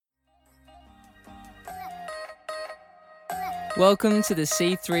Welcome to the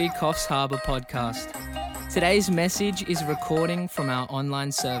C3 Coffs Harbour podcast. Today's message is a recording from our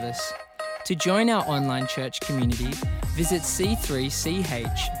online service. To join our online church community, visit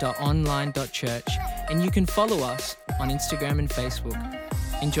c3ch.online.church and you can follow us on Instagram and Facebook.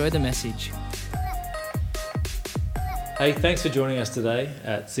 Enjoy the message. Hey, thanks for joining us today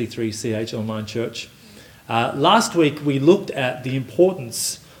at C3CH Online Church. Last week we looked at the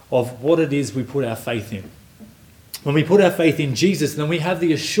importance of what it is we put our faith in. When we put our faith in Jesus, then we have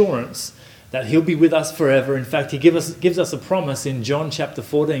the assurance that He'll be with us forever. In fact, He gives us a promise in John chapter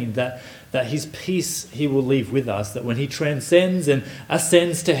 14 that His peace He will leave with us, that when He transcends and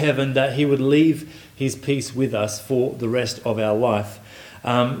ascends to heaven, that He would leave His peace with us for the rest of our life.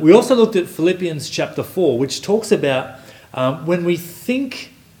 We also looked at Philippians chapter 4, which talks about when we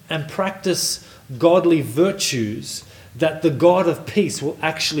think and practice godly virtues, that the God of peace will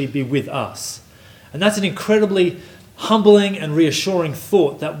actually be with us. And that's an incredibly humbling and reassuring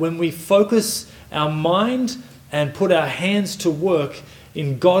thought, that when we focus our mind and put our hands to work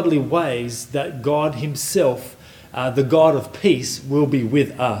in godly ways, that God Himself, the God of peace, will be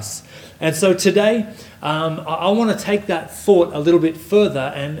with us. And so today, I want to take that thought a little bit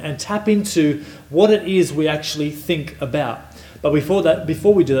further and tap into what it is we actually think about. But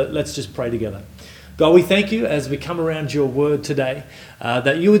before we do that, let's just pray together. God, we thank You as we come around Your word today,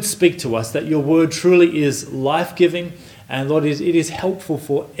 that You would speak to us, that Your word truly is life-giving, and Lord, it is helpful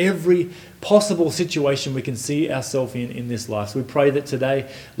for every possible situation we can see ourselves in this life. So we pray that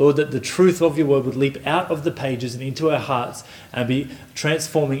today, Lord, that the truth of Your word would leap out of the pages and into our hearts and be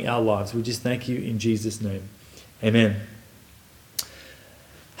transforming our lives. We just thank You in Jesus' name. Amen.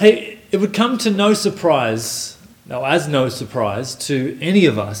 Hey, it would come to no surprise to any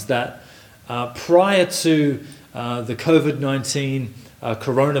of us that prior to the COVID-19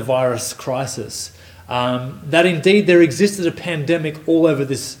 coronavirus crisis, that indeed there existed a pandemic all over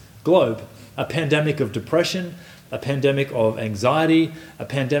this globe, a pandemic of depression, a pandemic of anxiety, a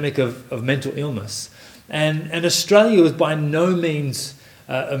pandemic of mental illness. And Australia was by no means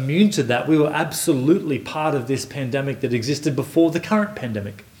immune to that. We were absolutely part of this pandemic that existed before the current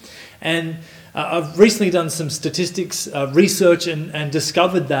pandemic. And I've recently done some statistics research and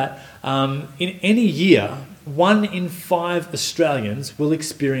discovered that in any year, 1 in 5 Australians will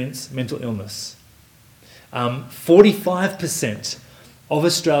experience mental illness. 45% of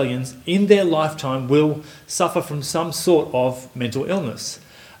Australians in their lifetime will suffer from some sort of mental illness.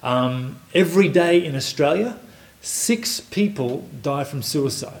 Every day in Australia, 6 people die from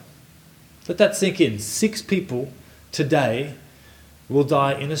suicide. Let that sink in. 6 people today will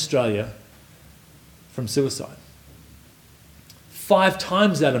die in Australia from suicide. 5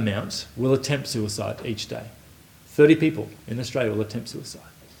 times that amount will attempt suicide each day. 30 people in Australia will attempt suicide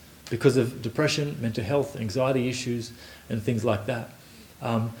because of depression, mental health, anxiety issues, and things like that.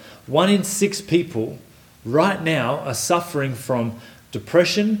 1 in 6 people right now are suffering from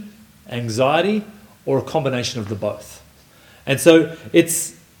depression, anxiety, or a combination of the both. And so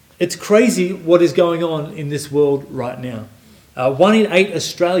it's crazy what is going on in this world right now. 1 in 8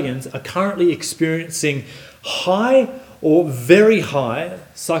 Australians are currently experiencing high or very high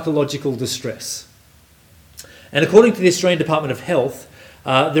psychological distress. And according to the Australian Department of Health,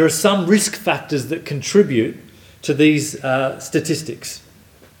 there are some risk factors that contribute to these statistics.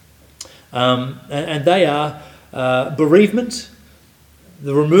 And they are bereavement,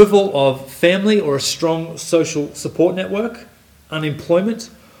 the removal of family or a strong social support network,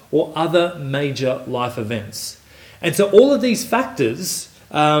 unemployment, or other major life events. And so all of these factors,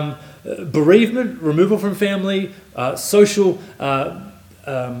 bereavement, removal from family, social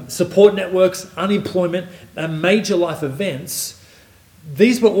support networks, unemployment, and major life events,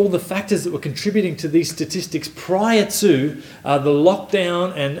 these were all the factors that were contributing to these statistics prior to the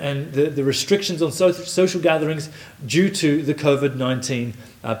lockdown and the restrictions on social gatherings due to the COVID-19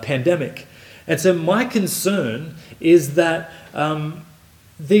 pandemic. And so my concern is that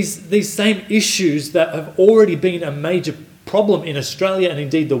these same issues that have already been a major problem in Australia and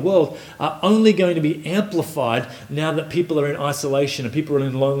indeed the world are only going to be amplified now that people are in isolation and people are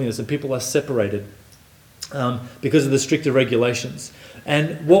in loneliness and people are separated because of the stricter regulations.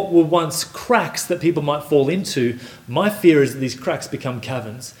 And what were once cracks that people might fall into, my fear is that these cracks become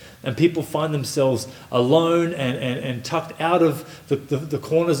caverns and people find themselves alone and tucked out of the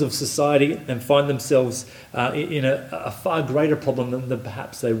corners of society and find themselves in a far greater problem than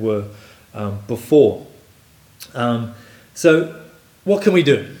perhaps they were before. So what can we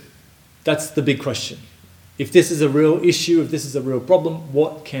do? That's the big question. If this is a real issue, if this is a real problem,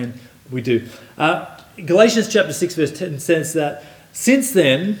 what can we do? Galatians chapter 6 verse 10 says that, since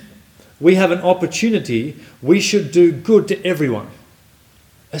then, we have an opportunity. We should do good to everyone,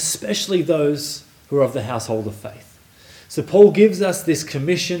 especially those who are of the household of faith. So Paul gives us this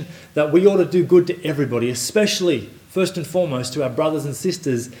commission that we ought to do good to everybody, especially, first and foremost, to our brothers and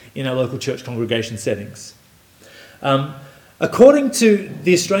sisters in our local church congregation settings. According to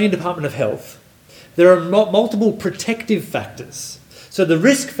the Australian Department of Health, there are multiple protective factors. So the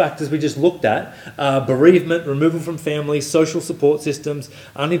risk factors we just looked at are bereavement, removal from family, social support systems,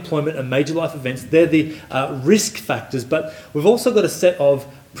 unemployment and major life events. They're the risk factors, but we've also got a set of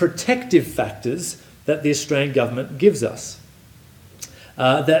protective factors that the Australian government gives us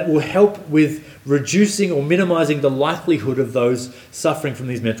that will help with reducing or minimising the likelihood of those suffering from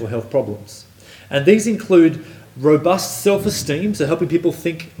these mental health problems. And these include robust self-esteem, so helping people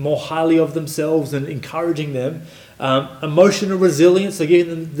think more highly of themselves and encouraging them. Emotional resilience, so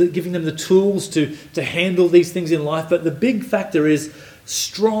giving them the tools to handle these things in life. But the big factor is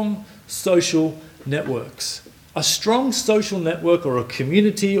strong social networks. A strong social network or a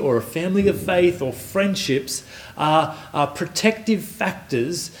community or a family of faith or friendships are protective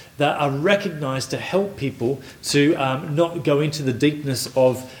factors that are recognised to help people to not go into the deepness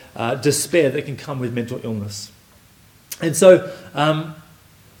of despair that can come with mental illness. And so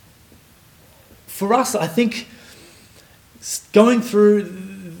for us, I think going through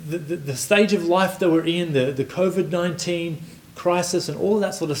the stage of life that we're in, the COVID-19 crisis and all of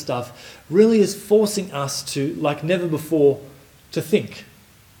that sort of stuff really is forcing us to, like never before, to think.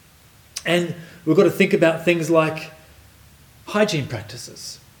 And we've got to think about things like hygiene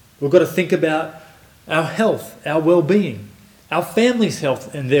practices. We've got to think about our health, our well-being, our family's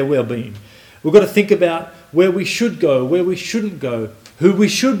health and their well-being. We've got to think about where we should go, where we shouldn't go, who we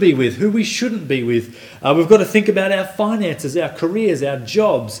should be with, who we shouldn't be with. We've got to think about our finances, our careers, our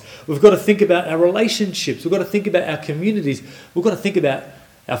jobs. We've got to think about our relationships. We've got to think about our communities. We've got to think about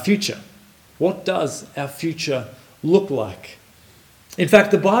our future. What does our future look like? In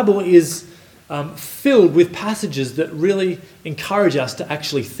fact, the Bible is filled with passages that really encourage us to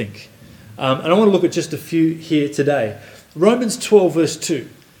actually think. And I want to look at just a few here today. Romans 12 verse 2.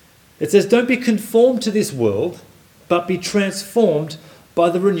 It says, "Don't be conformed to this world, but be transformed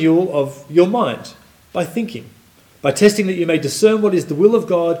by the renewal of your mind," by thinking, by testing that you may discern what is the will of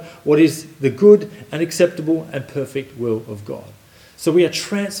God, what is the good and acceptable and perfect will of God. So we are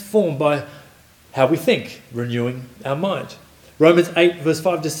transformed by how we think, renewing our mind. Romans 8 verse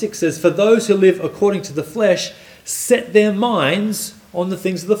 5 to 6 says, "For those who live according to the flesh set their minds on the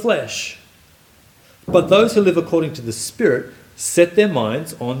things of the flesh. But those who live according to the Spirit set their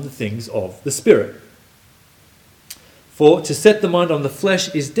minds on the things of the Spirit. For to set the mind on the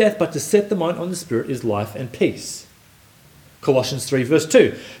flesh is death, but to set the mind on the Spirit is life and peace." Colossians 3 verse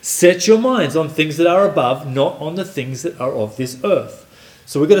 2. "Set your minds on things that are above, not on the things that are of this earth."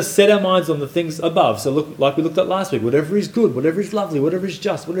 So we've got to set our minds on the things above. So look, like we looked at last week, whatever is good, whatever is lovely, whatever is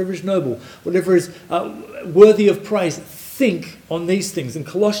just, whatever is noble, whatever is worthy of praise, think on these things. In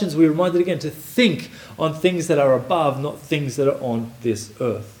Colossians, we're reminded again to think on things that are above, not things that are on this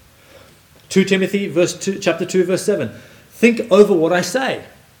earth. 2 Timothy chapter 2, verse 7. "Think over what I say,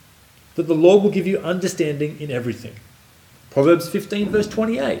 that the Lord will give you understanding in everything." Proverbs 15, verse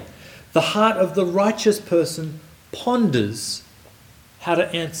 28. "The heart of the righteous person ponders how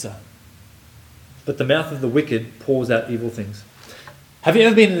to answer, but the mouth of the wicked pours out evil things." Have you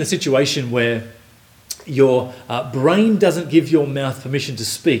ever been in a situation where your brain doesn't give your mouth permission to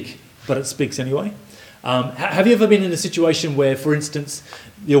speak, but it speaks anyway? Have you ever been in a situation where, for instance,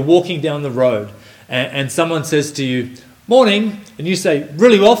 you're walking down the road and someone says to you, "Morning," and you say,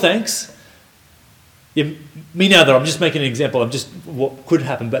 "Really well, thanks." Me neither, I'm just making an example of just what could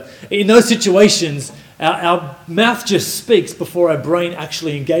happen. But in those situations, our mouth just speaks before our brain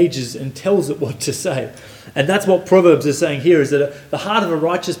actually engages and tells it what to say. And that's what Proverbs is saying here, is that the heart of a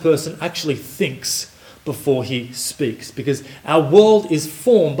righteous person actually thinks before he speaks, because our world is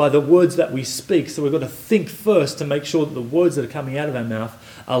formed by the words that we speak. So we've got to think first to make sure that the words that are coming out of our mouth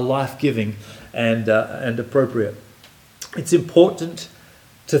are life-giving and appropriate. It's important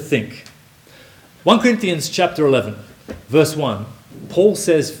to think. 1 Corinthians chapter 11, verse 1, Paul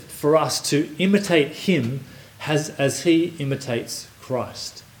says for us to imitate him as he imitates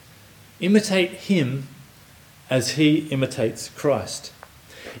Christ. Imitate him as he imitates Christ.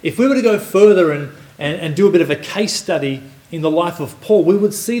 If we were to go further and do a bit of a case study in the life of Paul, we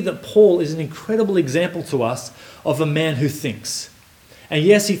would see that Paul is an incredible example to us of a man who thinks. And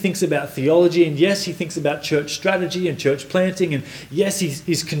yes, he thinks about theology, and yes, he thinks about church strategy and church planting, and yes,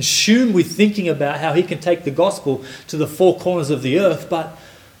 he's consumed with thinking about how he can take the gospel to the four corners of the earth. But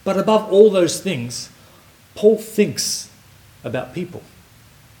above all those things, Paul thinks about people.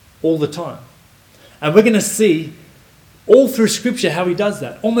 all the time. And we're going to see all through Scripture how he does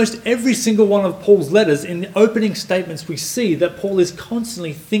that. Almost every single one of Paul's letters, in the opening statements, we see that Paul is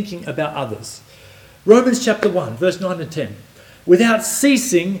constantly thinking about others. Romans chapter 1, verse 9 and 10. Without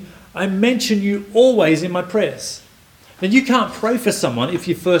ceasing, I mention you always in my prayers. Now, you can't pray for someone if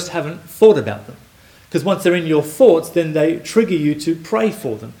you first haven't thought about them. Because once they're in your thoughts, then they trigger you to pray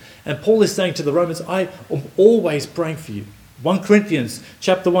for them. And Paul is saying to the Romans, I am always praying for you. 1 Corinthians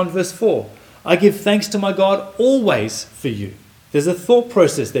chapter 1, verse 4. I give thanks to my God always for you. There's a thought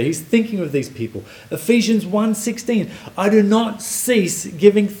process there. He's thinking of these people. Ephesians 1:16. I do not cease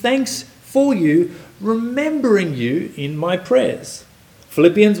giving thanks for you, remembering you in my prayers.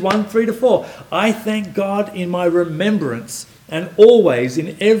 Philippians 1:3-4. I thank God in my remembrance and always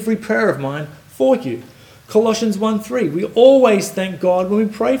in every prayer of mine for you. Colossians 1:3. We always thank God when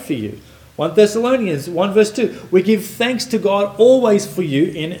we pray for you. 1 Thessalonians 1 verse 2. We give thanks to God always for you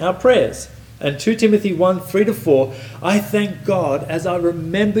in our prayers. And 2 Timothy 1:3-4. I thank God as I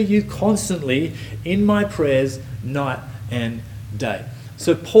remember you constantly in my prayers night and day.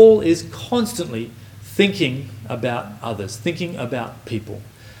 So Paul is constantly thinking about others, thinking about people.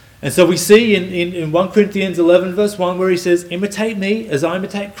 And so we see in 1 Corinthians 11 verse 1 where he says, imitate me as I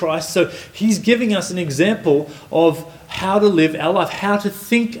imitate Christ. So he's giving us an example of how to live our life, how to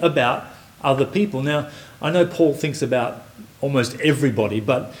think about other people. Now, I know Paul thinks about almost everybody,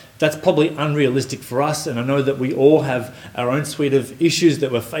 but that's probably unrealistic for us. And I know that we all have our own suite of issues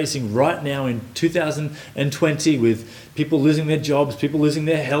that we're facing right now in 2020 with people losing their jobs, people losing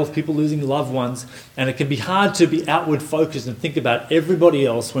their health, people losing loved ones. And it can be hard to be outward focused and think about everybody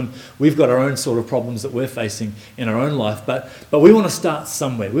else when we've got our own sort of problems that we're facing in our own life. But we want to start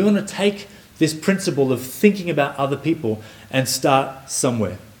somewhere. We want to take this principle of thinking about other people and start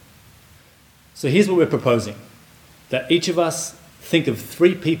somewhere. So here's what we're proposing. That each of us think of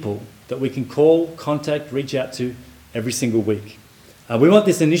 3 people that we can call, contact, reach out to every single week. We want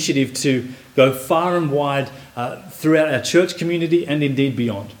this initiative to go far and wide throughout our church community and indeed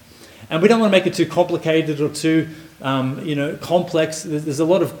beyond. And we don't want to make it too complicated or too complex. There's a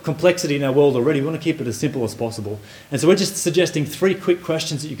lot of complexity in our world already. We want to keep it as simple as possible. And so we're just suggesting 3 quick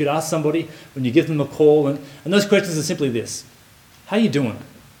questions that you could ask somebody when you give them a call. And those questions are simply this. How are you doing?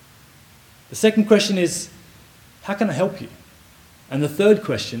 The second question is, how can I help you? And the third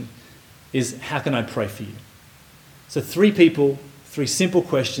question is, how can I pray for you? So 3 people, 3 simple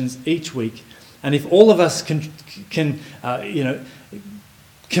questions each week. And if all of us can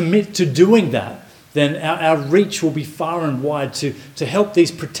commit to doing that, then our reach will be far and wide to help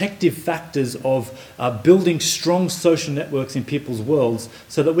these protective factors of building strong social networks in people's worlds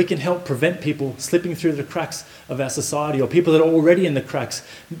so that we can help prevent people slipping through the cracks of our society, or people that are already in the cracks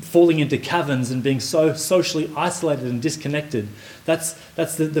falling into caverns and being so socially isolated and disconnected. That's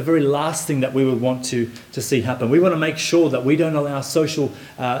the very last thing that we would want to see happen. We want to make sure that we don't allow social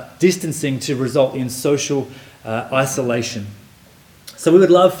distancing to result in social isolation. So we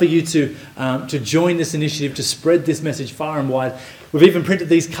would love for you to join this initiative, to spread this message far and wide. We've even printed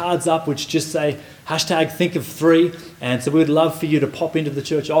these cards up which just say #think-of-3. And so we would love for you to pop into the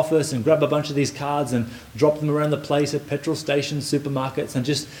church office and grab a bunch of these cards and drop them around the place at petrol stations, supermarkets, and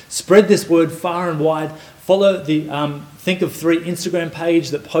just spread this word far and wide. Follow the Think of 3 Instagram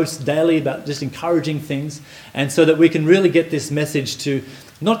page that posts daily about just encouraging things, and so that we can really get this message to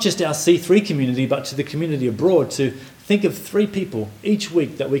not just our C3 community, but to the community abroad, to think of 3 people each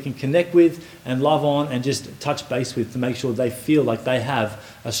week that we can connect with and love on and just touch base with to make sure they feel like they have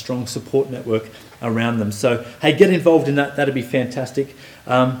a strong support network around them. So, hey, get involved in that. That'd be fantastic.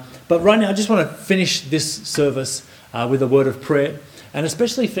 But right now, I just want to finish this service with a word of prayer. And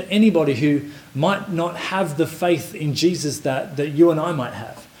especially for anybody who might not have the faith in Jesus that you and I might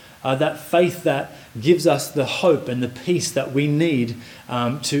have. That faith that gives us the hope and the peace that we need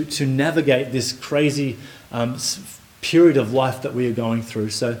to navigate this crazy period of life that we are going through.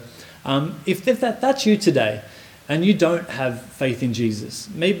 So if that's you today and you don't have faith in Jesus,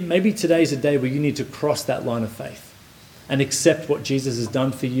 maybe today's a day where you need to cross that line of faith and accept what Jesus has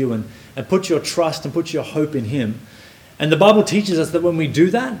done for you and put your trust and put your hope in him. And the Bible teaches us that when we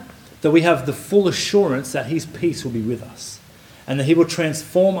do that we have the full assurance that his peace will be with us and that he will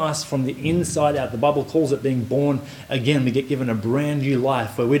transform us from the inside out. The Bible calls it being born again. We get given a brand new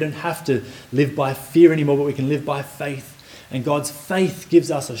life where we don't have to live by fear anymore, but we can live by faith. And God's faith gives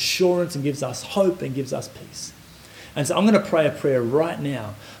us assurance and gives us hope and gives us peace. And so I'm going to pray a prayer right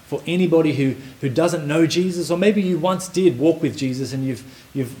now for anybody who doesn't know Jesus, or maybe you once did walk with Jesus and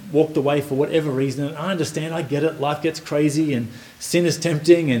you've walked away for whatever reason. And I understand, I get it, life gets crazy and sin is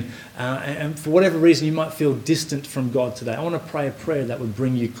tempting, and for whatever reason you might feel distant from God today. I want to pray a prayer that would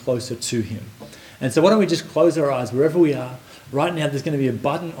bring you closer to him. And so why don't we just close our eyes wherever we are. Right now there's going to be a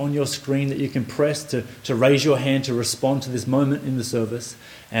button on your screen that you can press to raise your hand to respond to this moment in the service,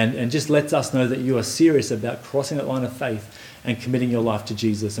 and just lets us know that you are serious about crossing that line of faith and committing your life to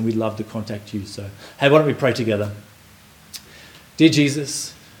Jesus, and we'd love to contact you. So, hey, why don't we pray together? Dear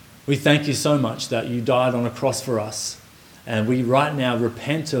Jesus, we thank you so much that you died on a cross for us, and we right now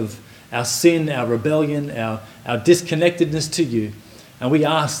repent of our sin, our rebellion, our disconnectedness to you, and we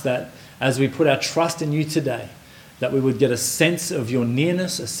ask that as we put our trust in you today, that we would get a sense of your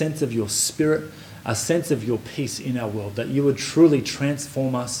nearness, a sense of your spirit, a sense of your peace in our world, that you would truly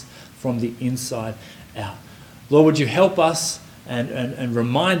transform us from the inside out. Lord, would you help us and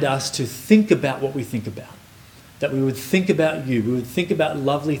remind us to think about what we think about, that we would think about you, we would think about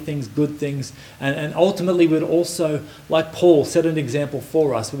lovely things, good things, and ultimately we would also, like Paul set an example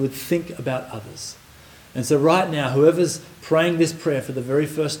for us, we would think about others. And so right now, whoever's praying this prayer for the very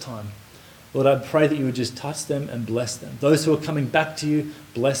first time, Lord, I pray that you would just touch them and bless them. Those who are coming back to you,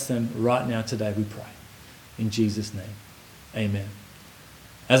 bless them right now today, we pray. In Jesus' name, amen.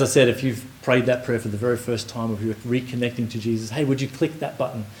 As I said, if you've prayed that prayer for the very first time, or if you're reconnecting to Jesus, hey, would you click that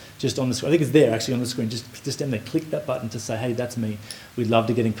button just on the screen? I think it's there actually on the screen. Just stand there, click that button to say, hey, that's me. We'd love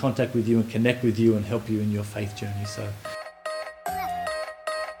to get in contact with you and connect with you and help you in your faith journey. So,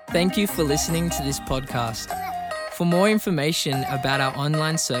 Thank you for listening to this podcast. For more information about our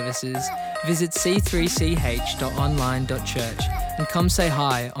online services, visit c3ch.online.church and come say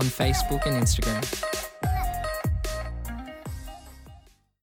hi on Facebook and Instagram.